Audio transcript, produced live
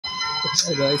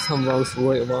Guys हम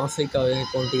वहाँ से कर रहे हैं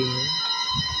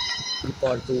कंटिन्यू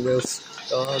पार्ट 2 है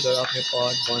उसका। अगर आपने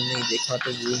पार्ट 1 नहीं देखा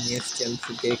तो वो नेक्स्ट चैनल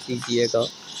से देख लीजिएगा।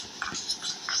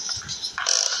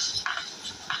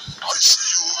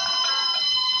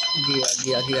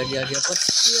 गया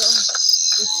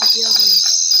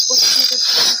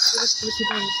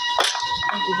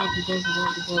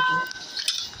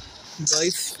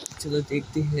गाइस चलो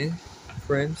देखते हैं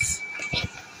फ्रेंड्स,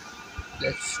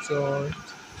 लेट्स स्टार्ट।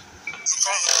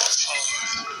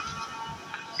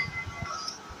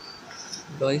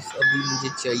 गाइस अभी मुझे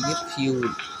चाहिए फ्यूल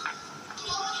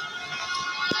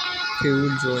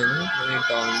जो है ना मैंने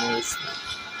डालना है उसमें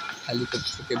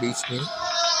हेलीकॉप्टर के बीच में।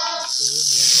 तो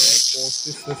मुझे पोस्ट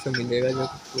से मिलेगा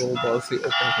जब वो बॉल से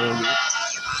ओपन होंगी।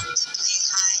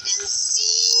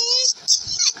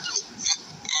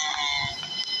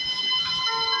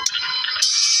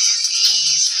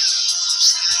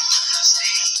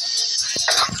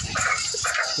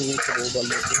 तो वो बॉल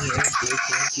लेते हैं,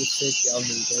 देखते हैं कि इससे क्या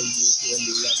मिलता है। ये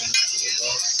लीला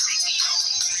होगा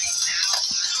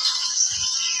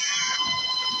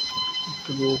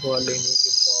वो बॉल लेने के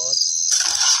बाद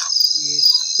ये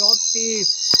शॉट टेप,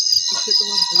 इसे तो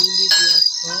मैं भूल ही गया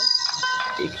था।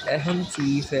 एक अहम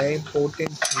चीज़ है,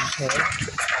 इम्पोर्टेंट चीज़ है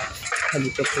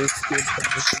हेलीकॉप्टर स्केट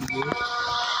करने के लिए।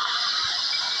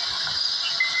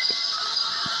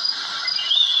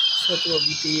 तो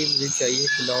अभी के लिए मुझे चाहिए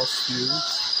ग्लास फ्यूज।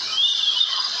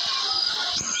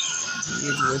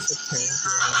 ये जो है फेंक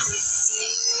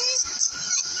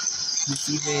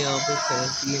इसी में यहाँ पे फेंक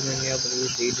दिए मैंने, अब ये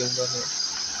दे दूँगा मैं।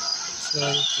 तो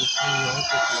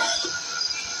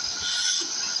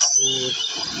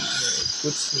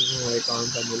कुछ नहीं हमारे काम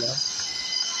का मिला।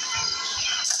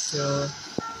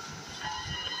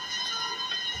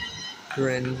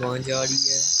 ट्रेन वहाँ जा रही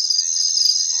है।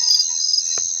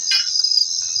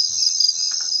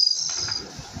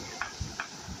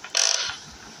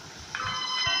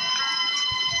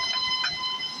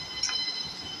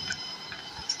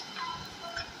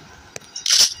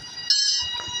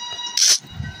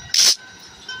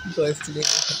 तो इसलिए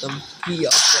खत्म किया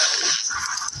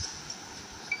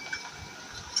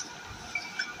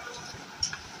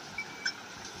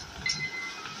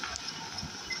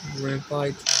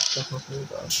कहाँ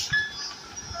होगा।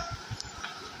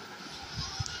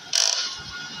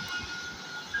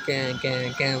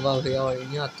 क्या वाह यार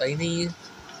ये आता ही नहीं है।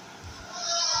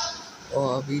 और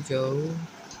अभी जाओ,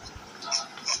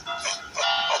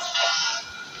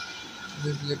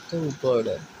 मुझे लगता है ऊपर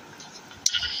है।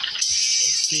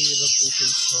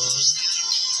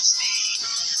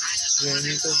 ट्रेन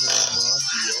को मार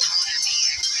दिया।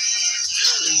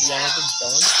 तो यहाँ पे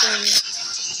डांस कर रहे हैं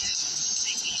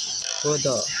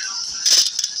खुदा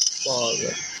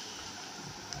पागल।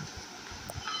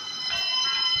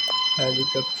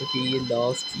 हेलीकॉप्टर की ये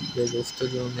लास्ट चीज़ है दोस्तों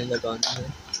जो हमें लगानी है।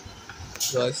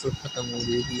 गाइस ख़त्म हो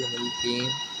जाएगी हमारी गेम,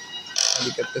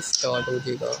 हेलीकॉप्टर स्टार्ट हो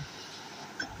जाएगा।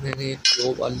 मैंने एक रो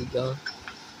वाल लिया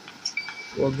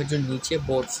और मैं जो नीचे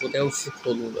बॉक्स होता है उससे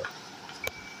खोलूँगा।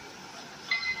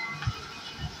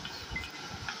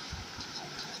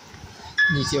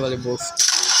 नीचे वाले बॉक्स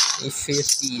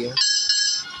फेस की है,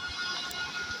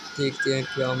 देखते हैं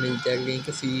क्या मिलता है। कहीं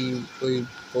किसी कोई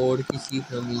बोर्ड की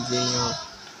चीज़ ना मिल जाए यहाँ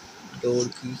डोर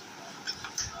की।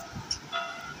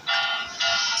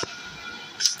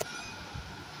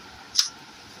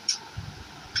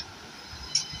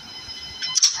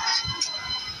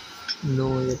 नो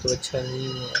ये तो अच्छा नहीं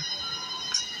हुआ।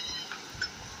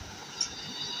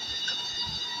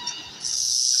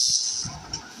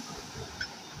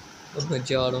 अब मैं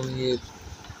जा रहा हूँ ये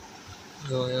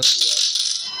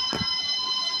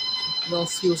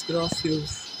ग्लास फ्यूज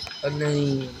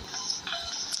नहीं,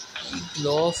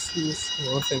 ग्लास फ्यूज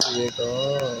कहाँ से मिलेगा।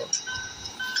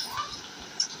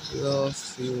 ग्लास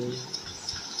फ्यूज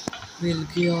मिल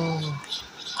गया।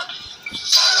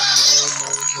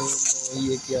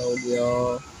 ये क्या हो गया।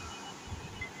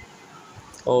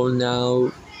 और नाउ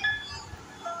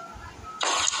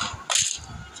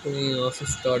यहाँ से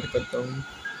स्टार्ट करता हूँ।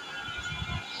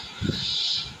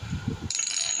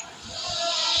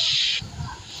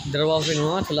 दरवाजे में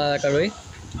हाथ चलाया करो।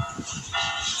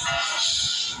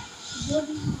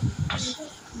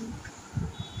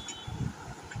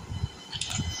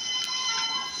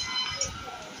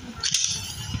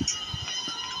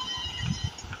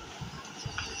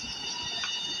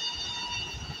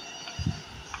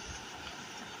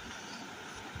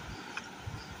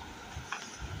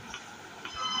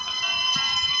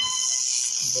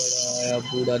 बड़ा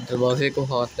बूढ़ा दरवाजे को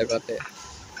हाथ लगाते है।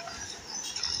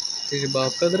 तेरे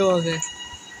बाप का दरवाजा है।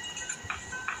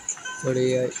 बड़े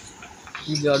यार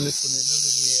में सुने ना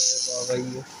मैंने बाबा ही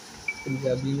है।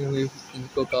 पंजाबी ने भी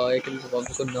इनको कहा है कि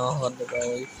दरवाजे को ना हाथ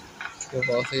लगाओ, तो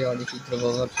वहाँ से आने की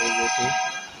दरवाज़ा खोल गए थे।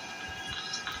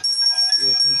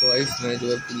 गाइस मैं जो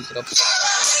है पूरी तरह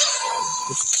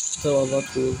दरवाज़ा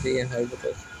खोल दिए हर वक्त,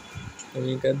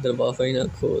 हमें क्या दरवाज़ा ही ना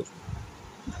खोल।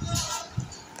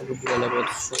 अगर बुरा लगा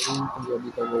तो सॉरी, पंजाबी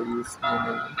का वर्ड यूज़ किया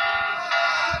मैंने।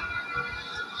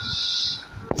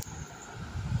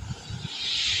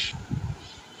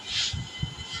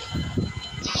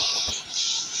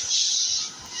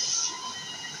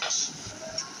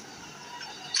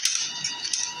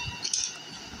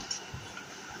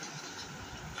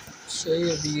 सही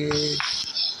अभी ये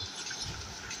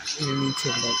नीचे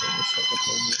बनाते हैं इसका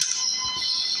पता नहीं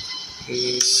कि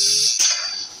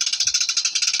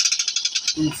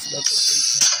दूसरा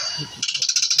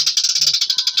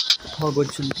भागो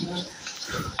जल्दी,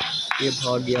 ये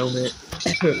भाग गया हूँ मैं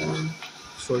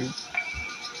सॉरी।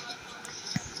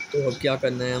 तो अब क्या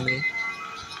करना है, हमें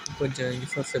ऊपर जाएंगे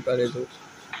सबसे पहले तो।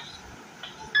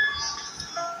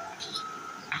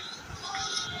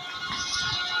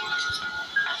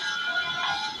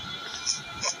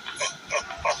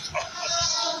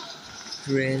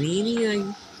 ट्रेन ही नहीं आई,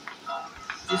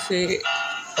 जिसे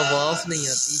आवाज़ नहीं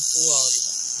आती वो आ गई,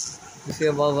 जिसे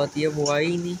आवाज़ आती है वो आई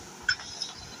ही नहीं।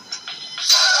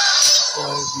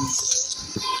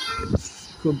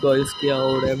 तो गाइस क्या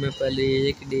हो रहा है, मैं पहले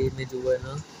एक डे में जो है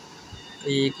ना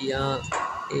एक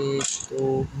तो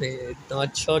मैं इतना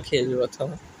अच्छा खेल रहा था,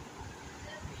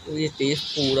 तो ये टेस्ट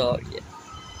पूरा आ गया।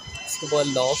 इसके बाद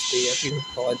लास्ट डे है, फिर हम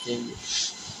हार जाएंगे।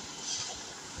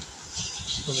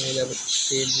 हमें जब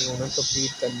खेल नहीं होना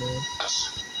कंप्लीट करना है।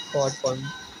 पार्ट 1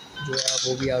 जो है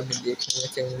वो भी आपने देखना है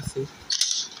चैनल से।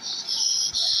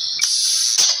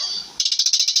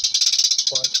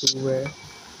 पार्ट 2 है।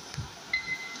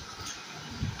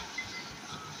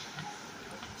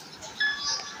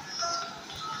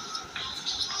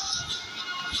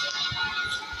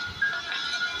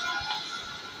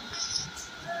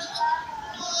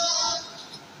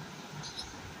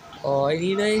 I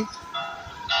need a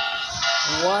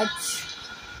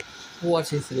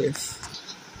what is this?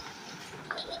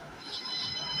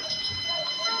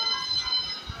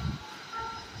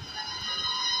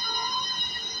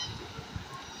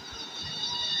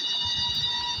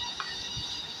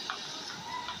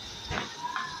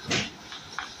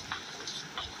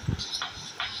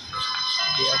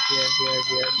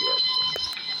 Yeah.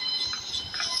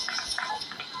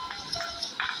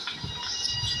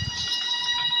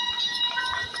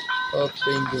 Up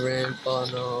in grandpa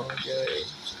no, yeah.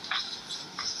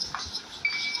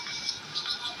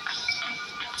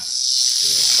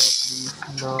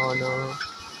 No.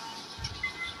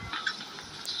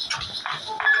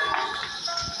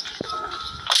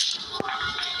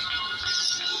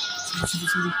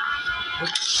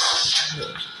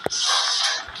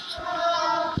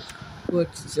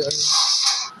 What's that?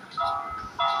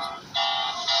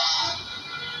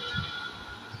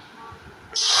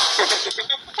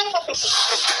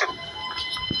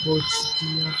 What's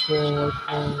the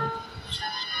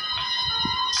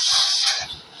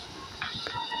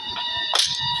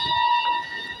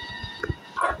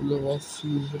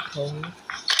lossy रखा है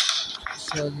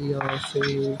सर यहाँ से।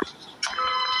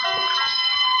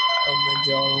 अब मैं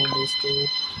जा रहा हूँ दोस्तों,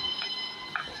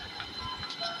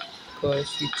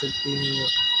 कैसी चलती नहीं है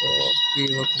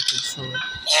बेवकूफ़ इंसान।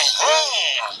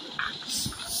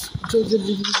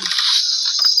 जल्दी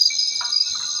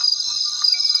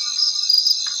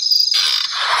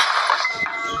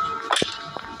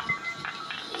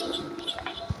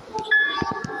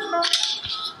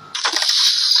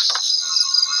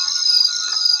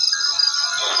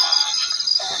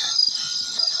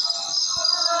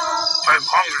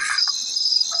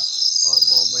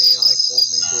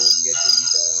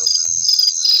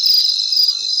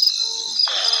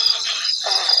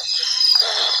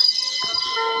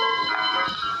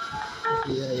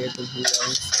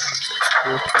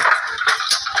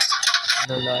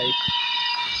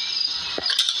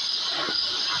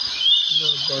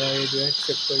बड़ा एरिया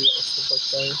एक्सेप्ट कर आपको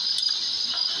पता है,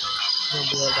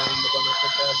 बड़ा टाइम लगाना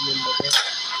पड़ता है। अभी अंदर है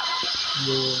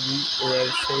जो भी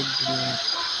रेड से ग्रीन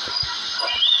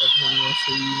तक हम यहाँ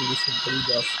से ही सिंपल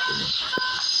जा सकते हैं।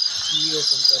 ये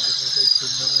ओपन कर देते हैं,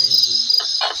 खेलना मैं ये भूल गया।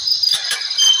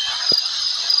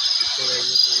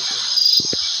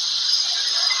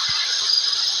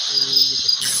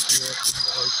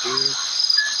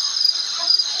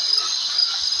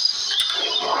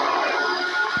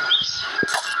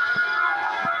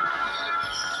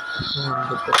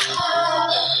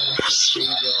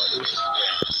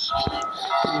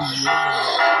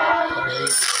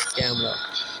 कैमरा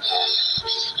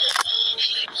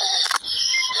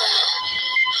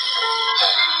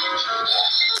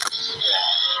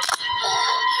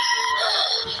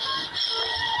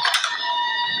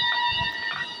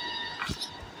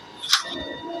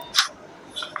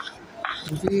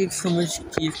एक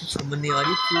चीज समझ नहीं आ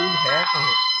रही, फ्यूल है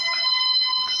कहाँ?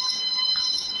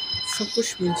 सब कुछ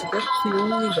मिल चुका है, फ्यूल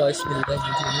नहीं गाइस मिल रहा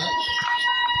मुझे ना।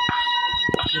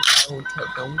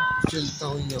 उठाता हूँ, चलता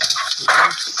हूँ यहाँ से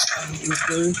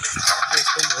ऊपर,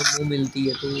 वो मिलती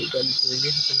है तो गल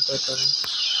करेंगे, खत्म करता हूँ।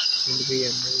 मिल गई है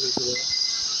मुझे तो।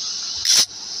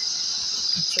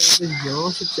 अच्छा अगर यहाँ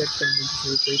से चेक करने की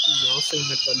जरूरत है तो यहाँ से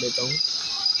मैं कर लेता हूँ,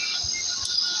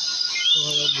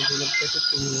 और मुझे लगता है कि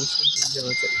तुम यहाँ से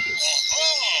जाना चाहिए।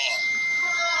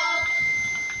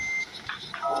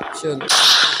 चलो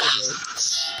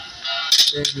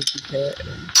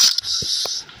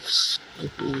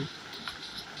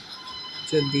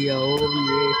जल्दी आओ,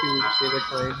 ये फ्यूल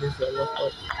टाइम में ज़्यादा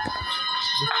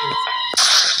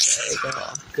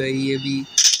गई अभी।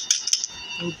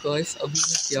 तो गाइस अभी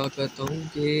मैं क्या करता हूँ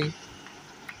कि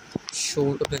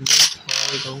शॉर्ट करना उठा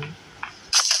देता हूँ,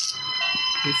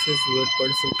 इससे ज़रूरत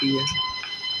पड़ सकती है।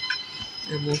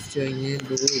 एमओफ चाहिए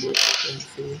दो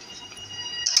से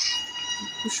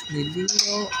कुछ मिल ही नहीं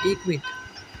रहा। एक मिनट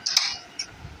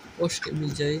वॉश के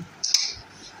मिल जाए।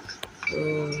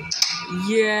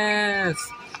 यस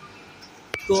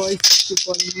गाइस के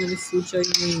बारे में मैंने सोचा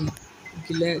ही नहीं,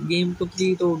 गेम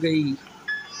कंप्लीट हो गई।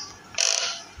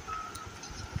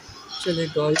 चले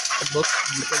गाइस अब वक्त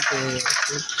निकलते हैं यहाँ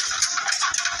से।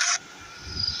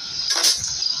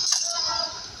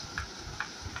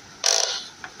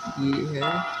 ये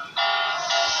है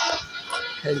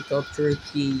हेलीकॉप्टर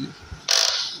की।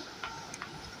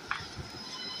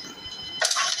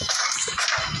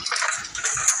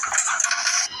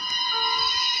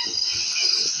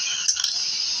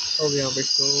 अब यहाँ पे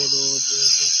शो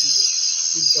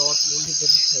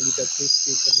हेलीकॉप्टर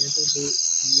स्टे करने हैं, तो जो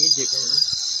ये जगह है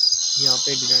यहाँ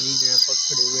पे ग्रैनी ग्रैंपा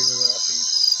खड़े हुए नजर आते हैं,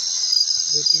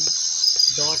 लेकिन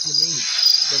डॉट में नहीं।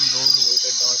 जब नॉर्मल होता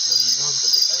है डॉट में ना, हमको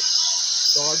पता है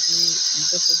डॉट में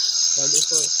इनका सब साढ़े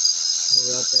पर हो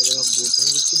जाता है। अगर आप बोलते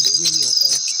हैं इसको बोल ही नहीं आता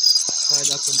है, शायद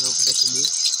आपको ना पता चले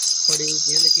खड़े होते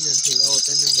हैं, लेकिन अंधेरा होता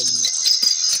है नजर नहीं आता।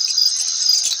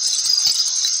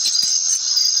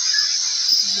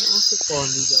 यहाँ से कौन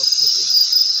नहीं जा सकते।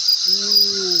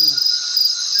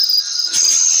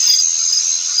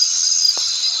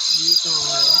 ये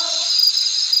कहाँ है?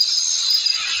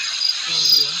 कहाँ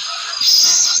गया?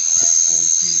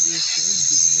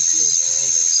 दिखने की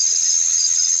आवाज है,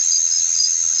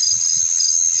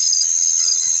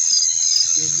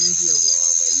 गिरने की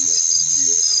आवाज आई है। तुम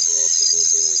ये ना वो तो वो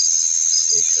जो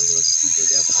एक तरफ की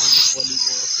जगह पानी वाली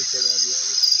वहाँ से चला गया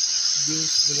है,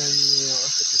 गेम्स बनानी है यहाँ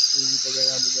से कुछ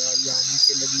वगैरह लगा, यहाँ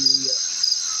नीचे लगी हुई है,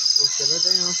 तो चला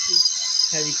जाए यहाँ से।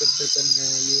 हेलीकॉप्टर करना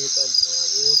है, ये करना है,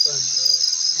 वो करना है।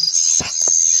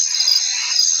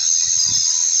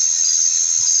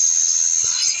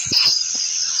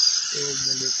 तो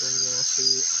मैं लेता हूँ यहाँ से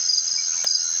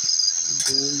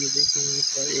दो, ये देखें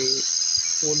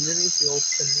खोलने से ऑफ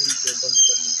करने की बंद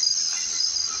करने का,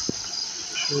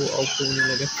 तो ऑफ होने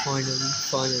लगा।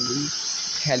 Finally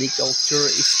helicopter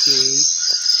escape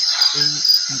in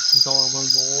normal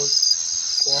mode,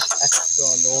 of extra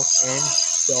load and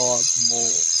dark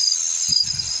mode.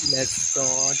 Let's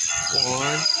start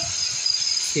 1,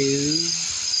 2,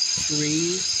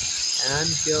 3 and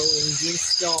go engine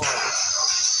start.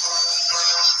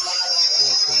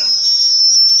 Okay.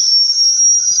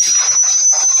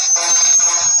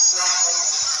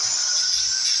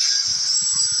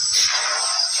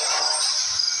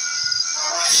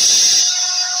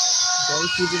 बहुत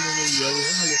चीज़ें मैंने लिया हुआ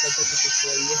है हेलीकॉप्टर की पिक्चर,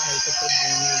 ये हेलीकॉप्टर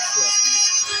मैंने इससे आती है,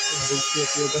 दूसरी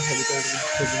आती है तो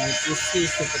हेलीकॉप्टर उससे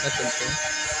इसको पता चलता है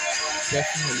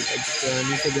कैसे हेलीकॉप्टर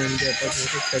नीचे जाने के पास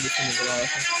वो स्टडी से निकल आ रहा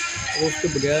था, और उसके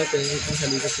बगैर कहीं तो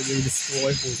हेलीकॉप्टर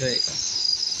डिस्ट्रॉय हो जाएगा।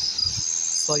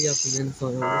 Sorry opinion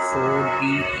for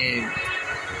the and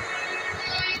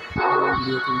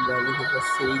video को ज़्यादा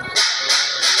से